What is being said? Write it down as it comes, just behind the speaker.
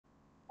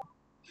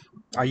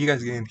Are you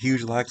guys getting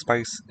huge lag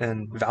spikes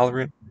in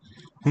Valorant?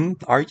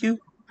 Are you?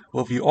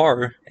 Well, if you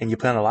are, and you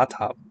play on a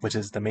laptop, which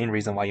is the main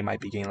reason why you might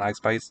be getting lag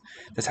spikes,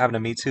 this happened to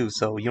me too.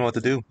 So you know what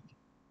to do.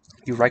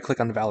 You right click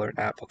on the Valorant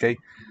app, okay?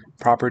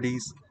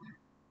 Properties,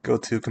 go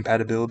to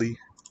compatibility,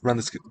 run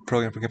this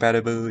program for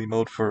compatibility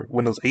mode for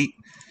Windows 8,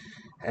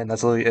 and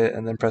that's literally it.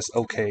 And then press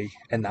OK,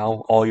 and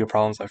now all your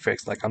problems are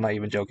fixed. Like, I'm not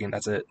even joking.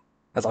 That's it.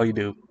 That's all you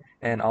do.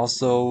 And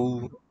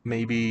also,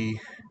 maybe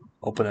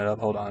open it up.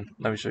 Hold on.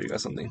 Let me show you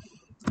guys something.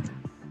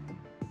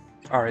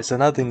 Alright, so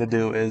another thing to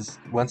do is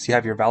once you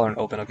have your Valorant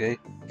open, okay,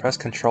 press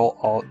Control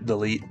Alt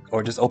Delete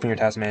or just open your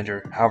task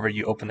manager however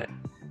you open it.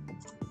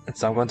 And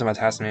so I'm going to my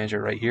task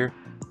manager right here,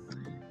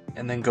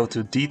 and then go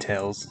to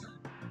Details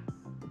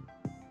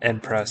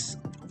and press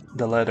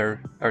the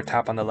letter or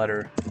tap on the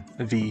letter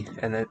V,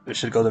 and it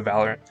should go to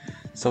Valorant.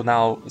 So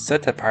now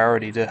set the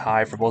priority to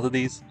high for both of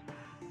these.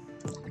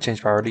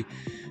 Change priority,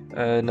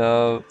 and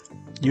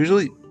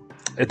usually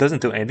it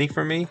doesn't do anything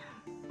for me.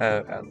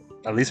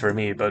 At least for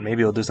me, but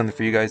maybe it'll do something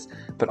for you guys.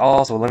 But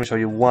also, let me show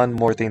you one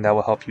more thing that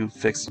will help you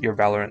fix your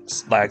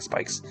Valorant lag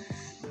spikes.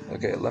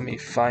 Okay, let me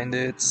find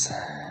it.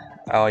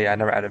 Oh yeah, I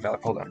never added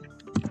Valorant. Hold on.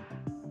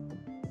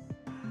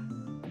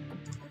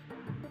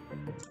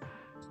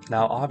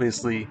 Now,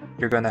 obviously,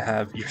 you're gonna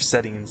have your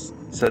settings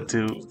set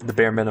to the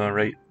bare minimum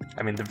rate.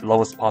 I mean, the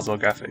lowest possible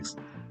graphics.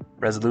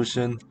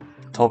 Resolution,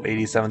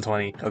 1280,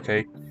 720,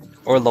 okay?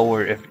 Or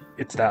lower if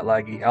it's that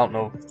laggy. I don't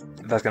know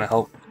if that's gonna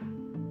help.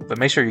 But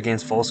make sure your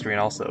game's full screen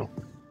also.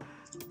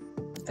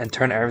 And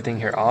turn everything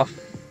here off,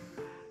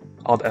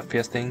 all the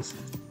FPS things,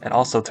 and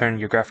also turn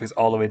your graphics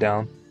all the way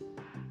down.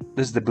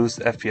 This is the boost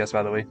FPS,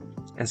 by the way.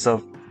 And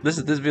so this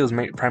video is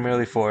made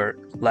primarily for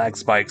lag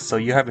spikes. So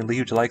you having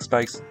huge lag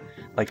spikes,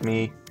 like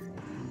me,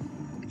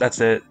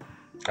 that's it.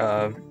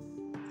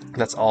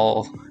 That's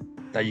all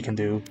that you can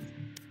do.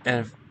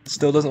 And if it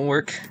still doesn't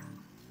work,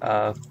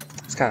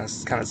 it's kind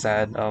of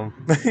sad.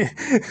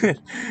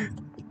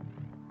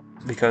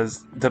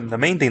 Because the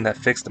main thing that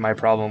fixed my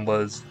problem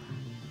was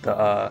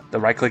the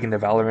right clicking the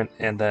Valorant,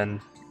 and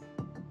then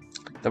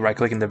the right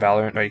clicking the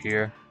Valorant right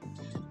here,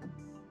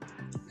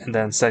 and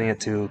then setting it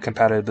to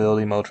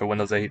compatibility mode for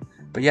Windows 8.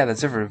 But yeah,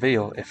 that's it for the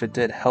video. If it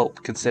did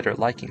help, consider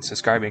liking,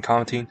 subscribing,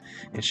 commenting,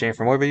 and sharing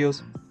for more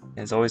videos. And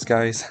as always,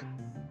 guys,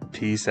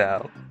 peace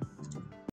out.